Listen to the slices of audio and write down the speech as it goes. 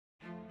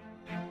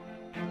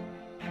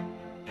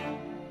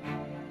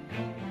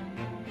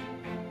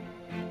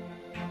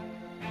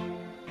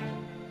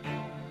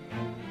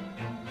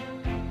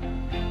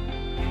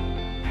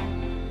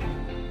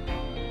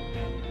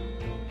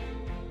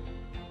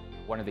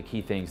One of the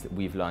key things that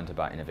we've learned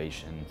about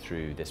innovation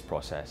through this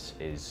process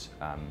is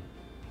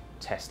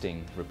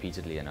testing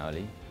repeatedly and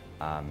early.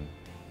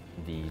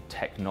 The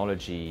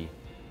technology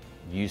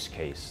use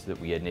case that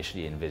we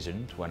initially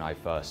envisioned when I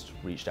first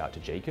reached out to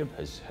Jacob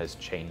has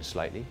changed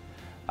slightly,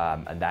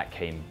 and that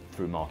came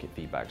through market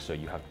feedback. So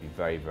you have to be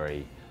very,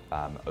 very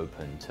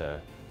open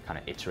to kind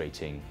of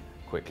iterating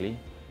quickly.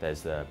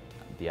 There's the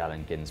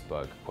Allen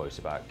Ginsberg quote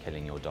about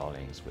killing your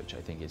darlings, which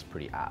I think is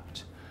pretty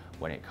apt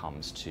when it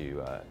comes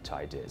to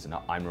ideas. And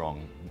I'm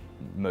wrong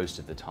most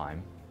of the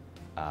time,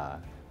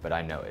 but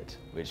I know it,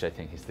 which I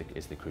think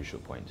is the crucial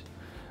point.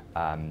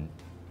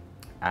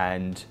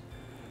 And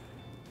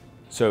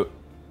so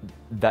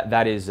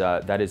that is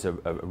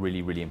a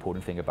really, really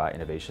important thing about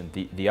innovation.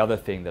 The other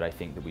thing that I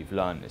think that we've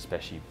learned,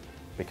 especially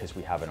because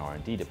we have an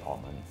R&D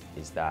department,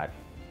 is that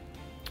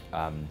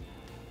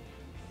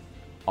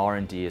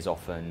R&D is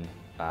often,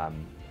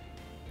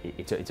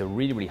 it's a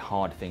really, really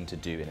hard thing to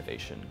do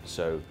innovation.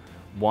 So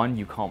one,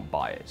 you can't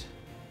buy it.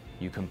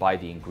 You can buy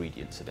the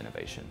ingredients of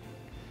innovation.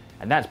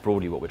 And that's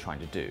broadly what we're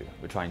trying to do.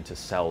 We're trying to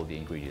sell the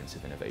ingredients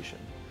of innovation.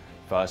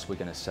 First, we're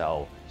going to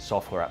sell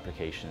software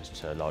applications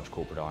to large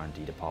corporate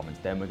R&D departments.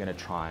 Then we're going to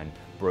try and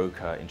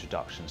broker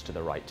introductions to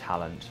the right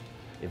talent.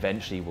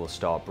 Eventually, we'll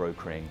start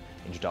brokering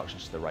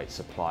introductions to the right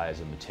suppliers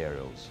and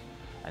materials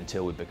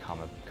until we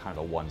become a kind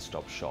of a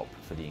one-stop shop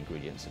for the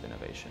ingredients of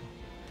innovation.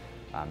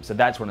 So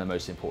that's one of the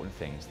most important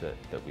things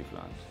that we've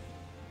learned.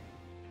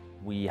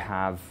 We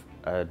have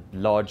a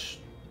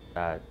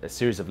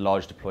series of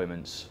large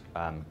deployments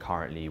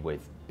currently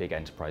with big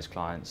enterprise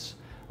clients.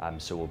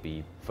 So we'll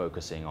be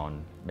focusing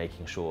on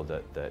making sure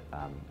that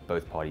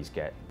both parties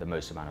get the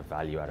most amount of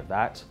value out of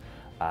that.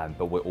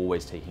 But we're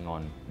always taking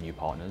on new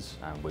partners,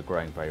 and we're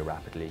growing very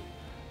rapidly.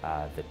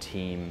 The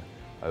team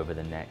over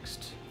the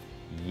next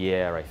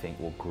year, I think,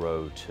 will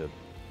grow to,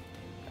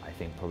 I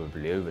think,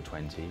 probably over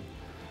 20.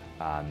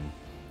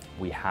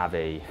 We have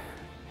a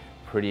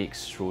pretty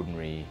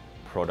extraordinary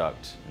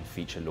product and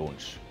feature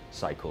launch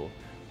cycle.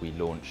 We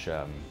launched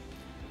a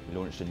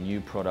new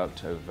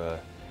product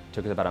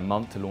took us about a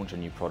month to launch a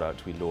new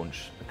product. We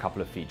launch a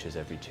couple of features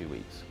every 2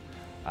 weeks.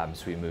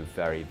 So we move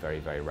very, very,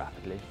 very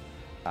rapidly.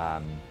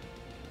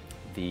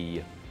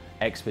 The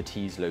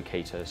expertise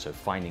locator, so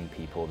finding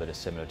people that are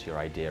similar to your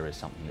idea, is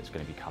something that's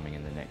going to be coming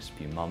in the next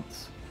few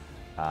months.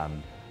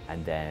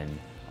 And then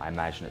I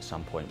imagine at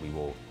some point we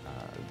will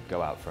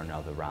go out for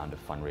another round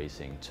of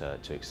fundraising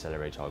to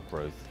accelerate our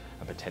growth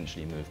and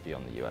potentially move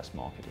beyond the US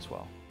market as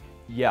well.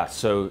 Yeah,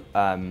 so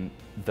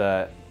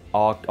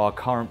our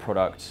current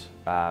product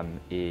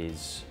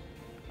is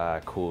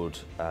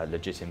called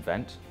Legit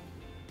Invent,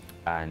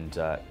 and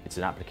it's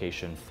an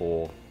application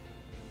for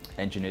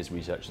engineers,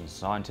 researchers, and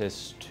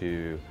scientists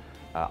to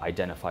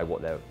identify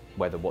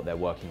whether what they're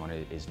working on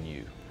is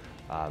new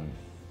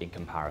in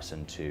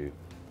comparison to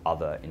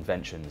other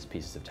inventions,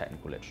 pieces of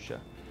technical literature.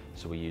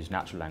 So we use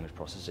natural language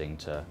processing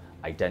to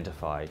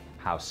identify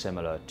how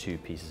similar two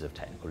pieces of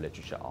technical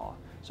literature are.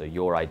 So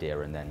your idea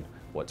and then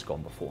what's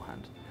gone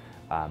beforehand.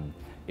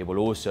 It will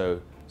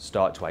also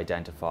start to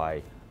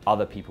identify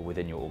other people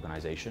within your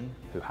organization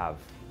who have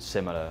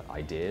similar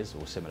ideas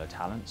or similar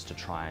talents to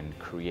try and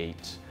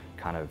create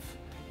kind of,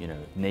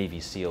 Navy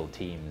SEAL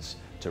teams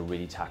to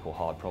really tackle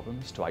hard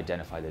problems, to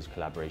identify those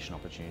collaboration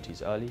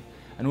opportunities early,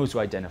 and also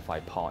identify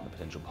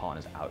potential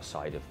partners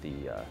outside of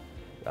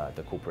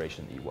the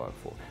corporation that you work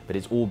for. But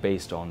it's all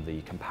based on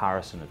the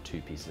comparison of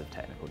two pieces of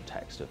technical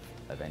text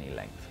of any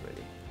length,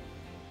 really.